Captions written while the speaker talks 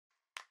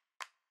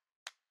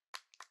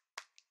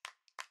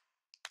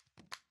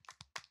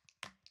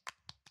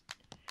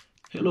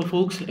Hello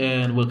folks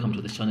and welcome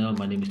to the channel.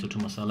 My name is Dr.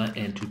 Masala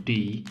and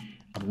today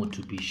I'm going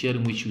to be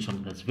sharing with you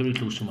something that's very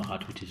close to my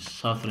heart, which is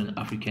Southern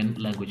African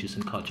languages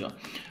and culture.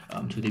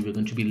 Today we're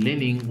going to be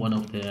learning one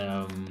of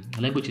the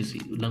languages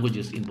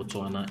in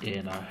Botswana,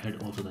 and I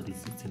heard also that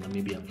it's in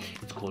Namibia.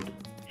 It's called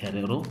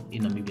Herero.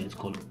 In Namibia it's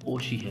called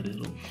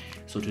Otjirero.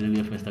 So today we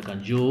have Mr.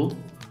 Kandjou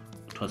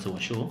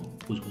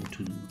who's going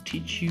to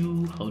teach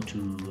you how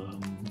to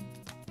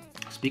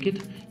speak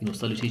it.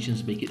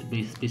 Salutations,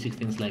 basic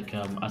things like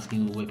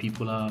asking where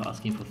people are,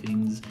 asking for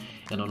things,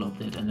 and all of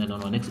that. And then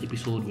on our next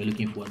episode, we're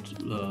looking forward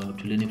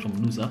to learning from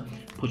Nusa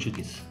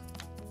Portuguese,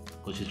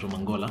 because she's from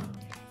Angola,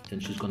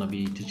 and she's gonna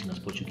be teaching us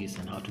Portuguese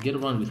and how to get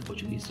around with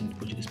Portuguese in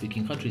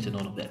Portuguese-speaking countries and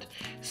all of that.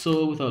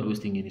 So, without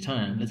wasting any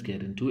time, let's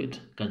get into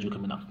it. Kandjou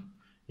coming up.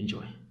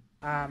 Enjoy.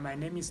 My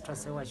name is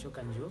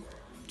Kandjou.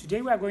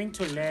 Today we are going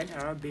to learn a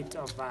little bit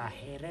of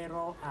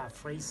Herero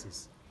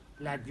phrases,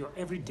 like your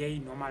everyday,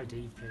 normal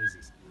day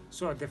phrases.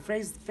 So the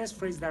first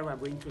phrase that we're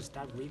going to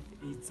start with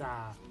is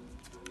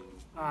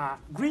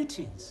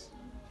greetings.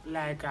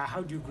 Like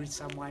how do you greet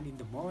someone in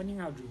the morning,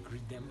 how do you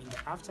greet them in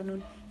the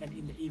afternoon and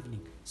in the evening.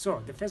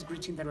 So the first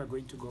greeting that we're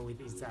going to go with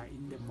is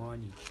in the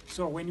morning.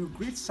 So when you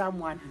greet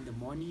someone in the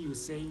morning, you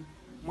say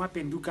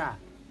mwapenduka,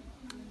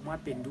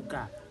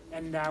 mwapenduka.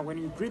 And when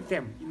you greet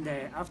them in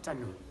the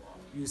afternoon,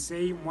 you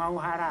say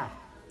mwauhara,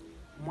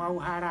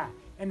 mwauhara.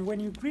 And when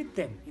you greet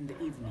them in the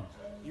evening,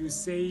 you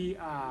say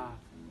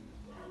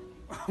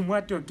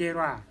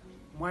mwatokerwa,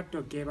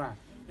 mwatokerwa.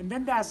 And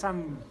then there are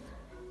some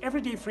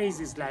everyday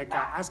phrases like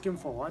asking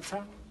for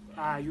water.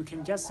 You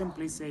can just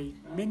simply say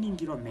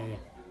meningirome,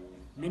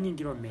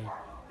 meningirome.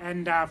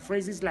 And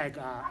phrases like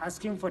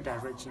asking for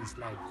directions,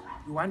 like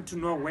you want to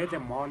know where the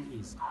mall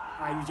is.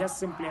 You just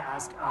simply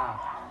ask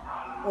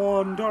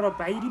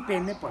ondoropa iri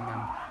pene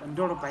ponam,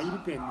 ondoropa iri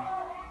pene.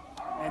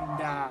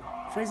 And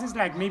phrases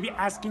like maybe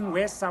asking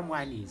where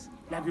someone is,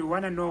 like you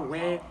want to know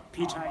where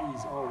Peter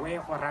is, or where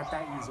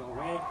Horata is, or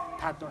where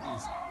Tato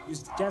is. You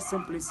just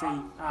simply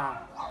say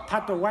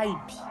Tato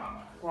waipi,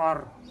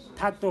 or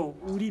Tato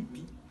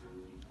uripi,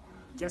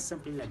 just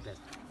simply like that.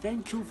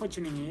 Thank you for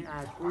tuning in.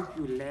 I hope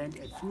you learned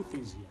a few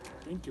things here.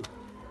 Thank you.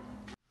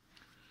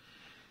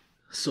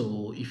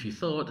 So, if you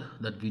thought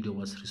that video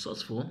was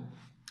resourceful,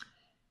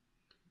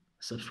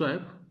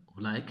 subscribe,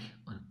 like,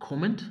 and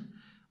comment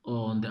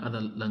on the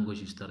other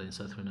languages that are in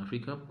Southern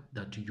Africa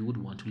that you would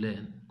want to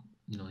learn.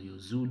 Your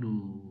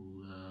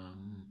Zulu,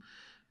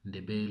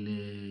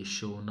 Ndebele,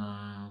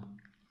 Shona,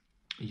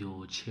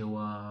 your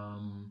Chewa.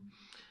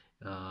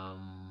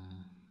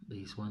 There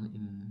is one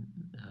in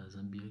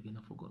Zambia again.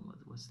 I forgot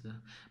what's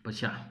there.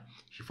 But yeah,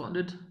 if you found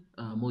it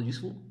more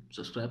useful,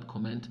 subscribe,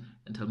 comment,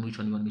 and tell me which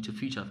one you want me to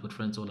feature. I've got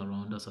friends all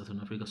around Southern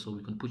Africa, so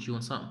we can put you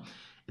on some.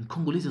 In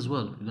Congolese as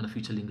well, we're gonna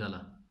feature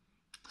Lingala.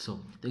 So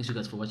thanks you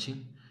guys for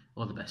watching.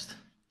 All the best.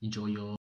 Enjoy your